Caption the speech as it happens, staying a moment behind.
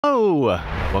Hello!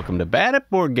 Welcome to Bad at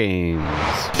Board Games.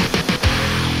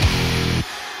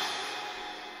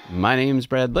 My name's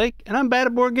Brad Lake, and I'm bad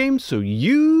at board games, so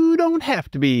you don't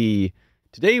have to be.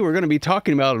 Today we're going to be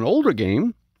talking about an older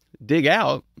game, Dig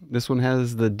Out. This one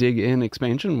has the Dig In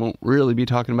expansion. Won't really be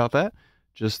talking about that,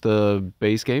 just the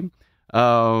base game.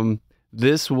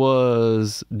 This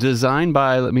was designed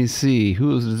by, let me see, who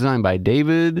was designed by?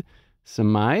 David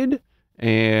Samide,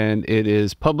 and it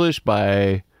is published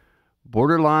by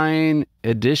Borderline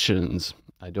Editions.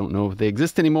 I don't know if they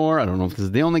exist anymore. I don't know if this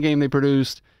is the only game they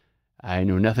produced. I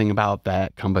know nothing about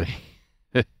that company.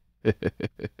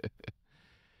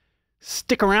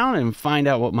 Stick around and find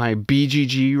out what my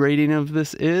BGG rating of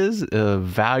this is.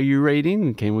 Value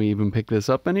rating. Can we even pick this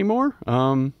up anymore?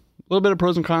 A little bit of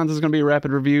pros and cons. This is going to be a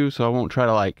rapid review, so I won't try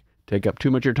to take up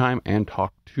too much of your time and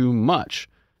talk too much.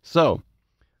 So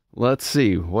let's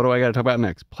see. What do I got to talk about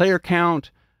next? Player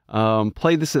count.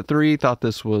 Played this at 3. Thought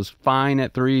this was fine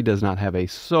at 3. Does not have a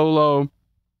solo.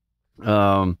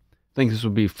 Think this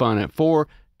would be fun at 4.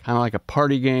 Kind of like a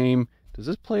party game. Does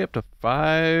this play up to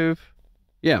 5?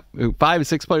 Yeah, 5 to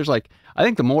 6 players. I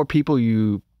think the more people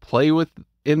you play with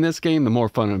in this game, the more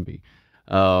fun it would be.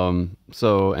 And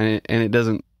it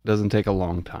doesn't take a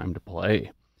long time to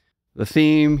play. The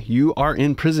theme: you are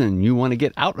in prison. You want to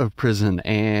get out of prison,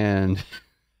 and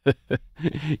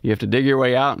you have to dig your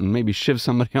way out and maybe shiv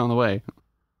somebody on the way.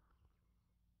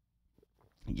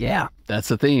 Yeah, that's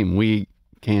the theme. We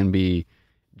can be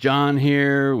John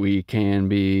here. We can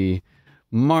be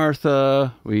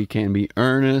Martha. We can be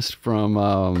Ernest from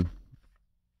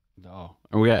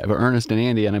we got Ernest and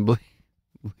Andy, and I believe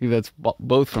that's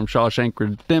both from Shawshank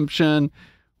Redemption.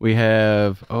 We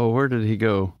have, where did he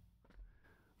go?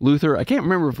 Luther. I can't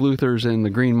remember if Luther's in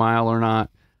the Green Mile or not.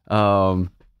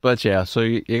 But yeah, so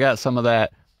you got some of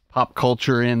that pop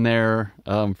culture in there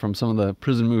from some of the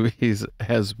prison movies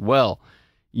as well.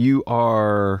 You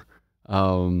are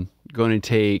going to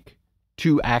take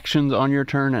 2 actions on your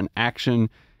turn. An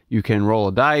action, you can roll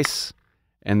a dice,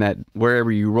 and that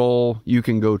wherever you roll, you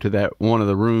can go to that one of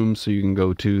the rooms. So you can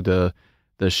go to the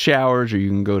showers, or you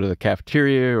can go to the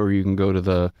cafeteria, or you can go to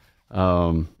the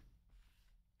the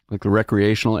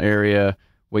recreational area,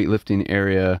 weightlifting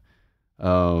area,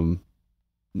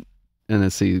 and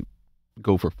let's see,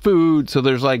 go for food. So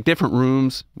there's different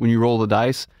rooms when you roll the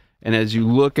dice, and as you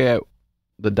look at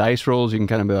the dice rolls, you can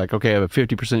kind of be like, okay, I have a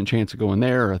 50% chance of going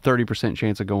there, or a 30%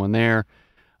 chance of going there.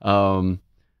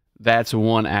 That's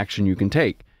one action you can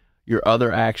take. Your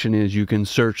other action is you can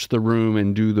search the room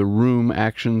and do the room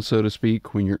action, so to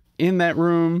speak, when you're in that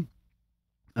room.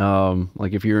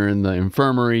 Like if you're in the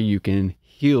infirmary, you can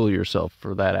heal yourself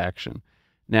for that action.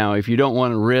 Now, if you don't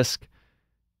want to risk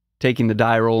taking the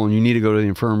die roll and you need to go to the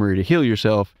infirmary to heal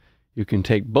yourself, you can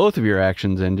take both of your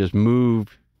actions and just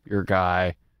move your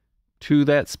guy to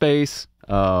that space.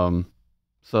 So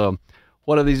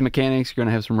what are these mechanics? You're going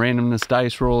to have some randomness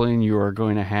dice rolling. You are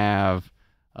going to have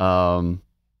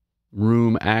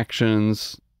room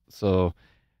actions. And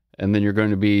then you're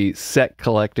going to be set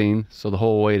collecting. So the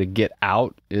whole way to get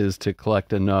out is to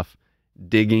collect enough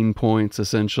digging points,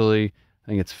 essentially. I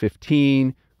think it's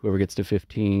 15. Whoever gets to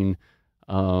 15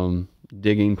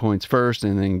 digging points first,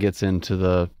 and then gets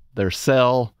into their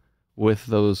cell with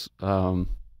those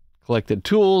collected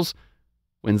tools,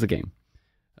 wins the game.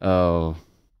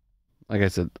 Like I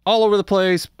said, all over the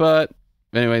place, but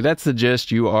anyway, that's the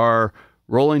gist. You are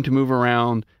rolling to move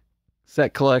around,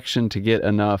 set collection to get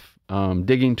enough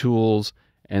digging tools,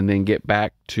 and then get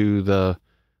back to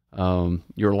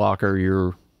your locker,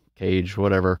 your cage,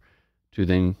 whatever, to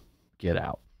then get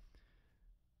out.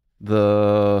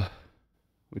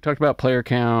 We talked about player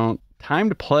count, time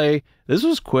to play. This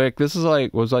was quick. This is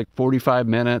was 45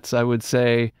 minutes, I would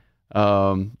say,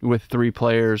 with 3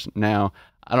 players. Now,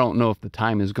 I don't know if the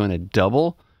time is going to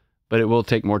double, but it will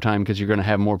take more time because you're going to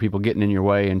have more people getting in your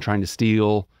way and trying to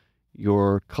steal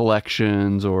your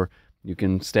collections, or you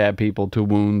can stab people to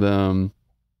wound them,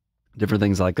 different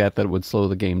things like that would slow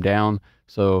the game down.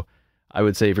 So I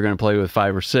would say if you're going to play with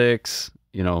 5 or 6,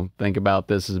 think about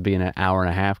this as being an hour and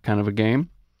a half kind of a game.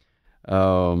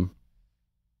 And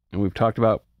we've talked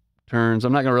about turns.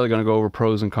 I'm not really going to go over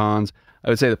pros and cons. I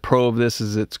would say the pro of this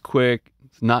is it's quick.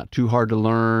 It's not too hard to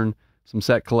learn. Some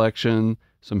set collection,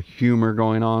 some humor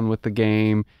going on with the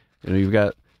game. You've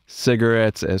got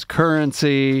cigarettes as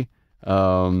currency.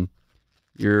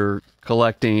 You're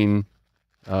collecting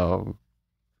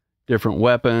different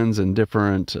weapons and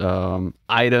different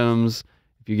items.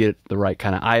 If you get the right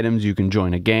kind of items, you can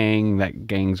join a gang. That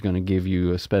gang's going to give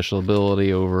you a special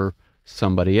ability over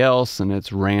somebody else, and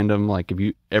it's random. Like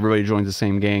if everybody joins the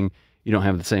same gang, you don't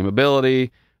have the same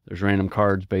ability. There's random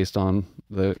cards based on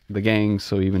the gangs,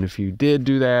 so even if you did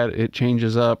do that, it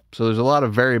changes up. So there's a lot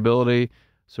of variability,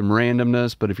 some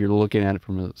randomness, but if you're looking at it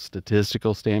from a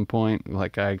statistical standpoint,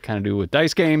 like I kind of do with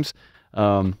dice games,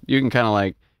 you can kind of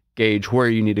like gauge where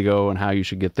you need to go and how you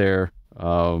should get there,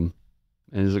 and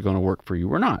is it going to work for you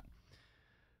or not.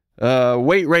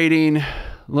 Weight rating,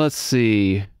 let's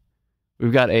see.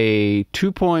 We've got a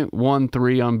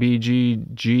 2.13 on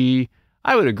BGG.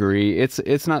 I would agree.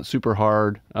 It's not super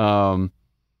hard.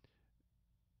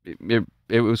 It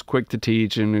was quick to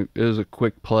teach and it was a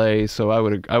quick play, so I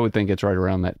would think it's right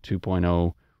around that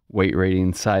 2.0 weight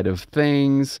rating side of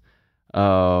things.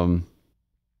 My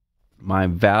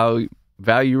value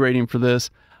rating for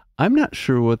this, I'm not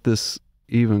sure what this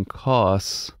even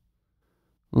costs.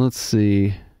 Let's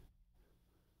see.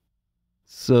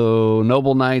 So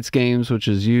Noble Knights Games, which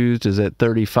is used, is at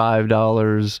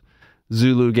 $35.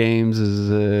 Zulu Games is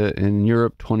in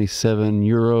Europe, 27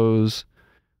 euros.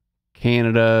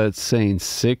 Canada, it's saying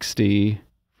 60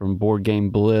 from Board Game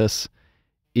Bliss.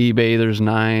 eBay, there's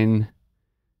 9.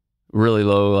 Really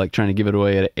low, like trying to give it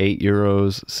away at 8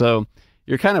 euros. So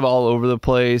you're kind of all over the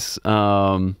place.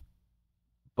 But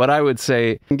I would say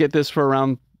you can get this for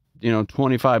around,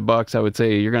 $25. I would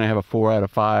say you're going to have a 4 out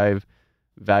of 5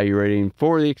 value rating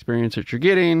for the experience that you're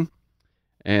getting.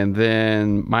 And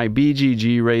then my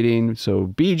BGG rating. So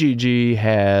BGG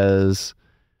has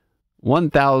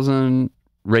 1,000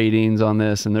 ratings on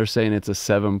this, and they're saying it's a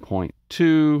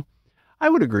 7.2. I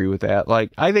would agree with that.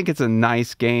 Like, I think it's a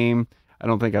nice game. I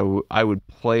don't think I would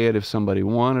play it if somebody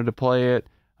wanted to play it.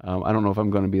 I don't know if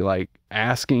I'm going to be like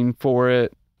asking for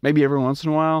it. Maybe every once in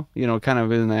a while, kind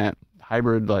of in that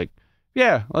hybrid, like,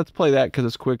 yeah, let's play that because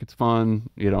it's quick, it's fun,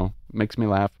 makes me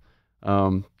laugh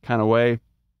kind of way.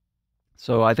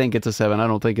 So I think it's a 7. I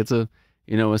don't think it's a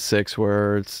 6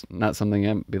 where it's not something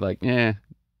I'd be like, kind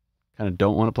of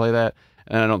don't want to play that.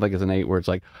 And I don't think it's an 8 where it's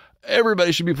like,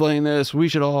 everybody should be playing this. We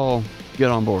should all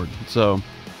get on board. So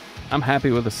I'm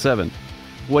happy with a 7.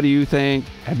 What do you think?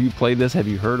 Have you played this? Have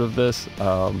you heard of this?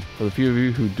 For the few of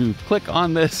you who do click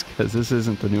on this, because this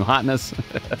isn't the new hotness,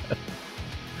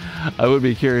 I would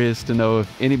be curious to know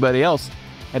if anybody else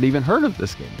had even heard of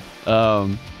this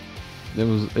game. It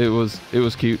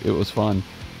was cute. It was fun.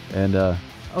 And,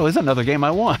 it's another game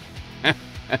I want.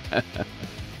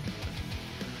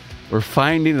 We're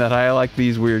finding that I like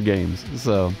these weird games.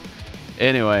 So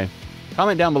anyway,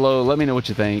 comment down below. Let me know what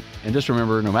you think. And just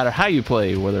remember, no matter how you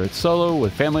play, whether it's solo,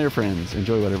 with family or friends,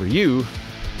 enjoy whatever you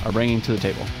are bringing to the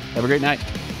table. Have a great night.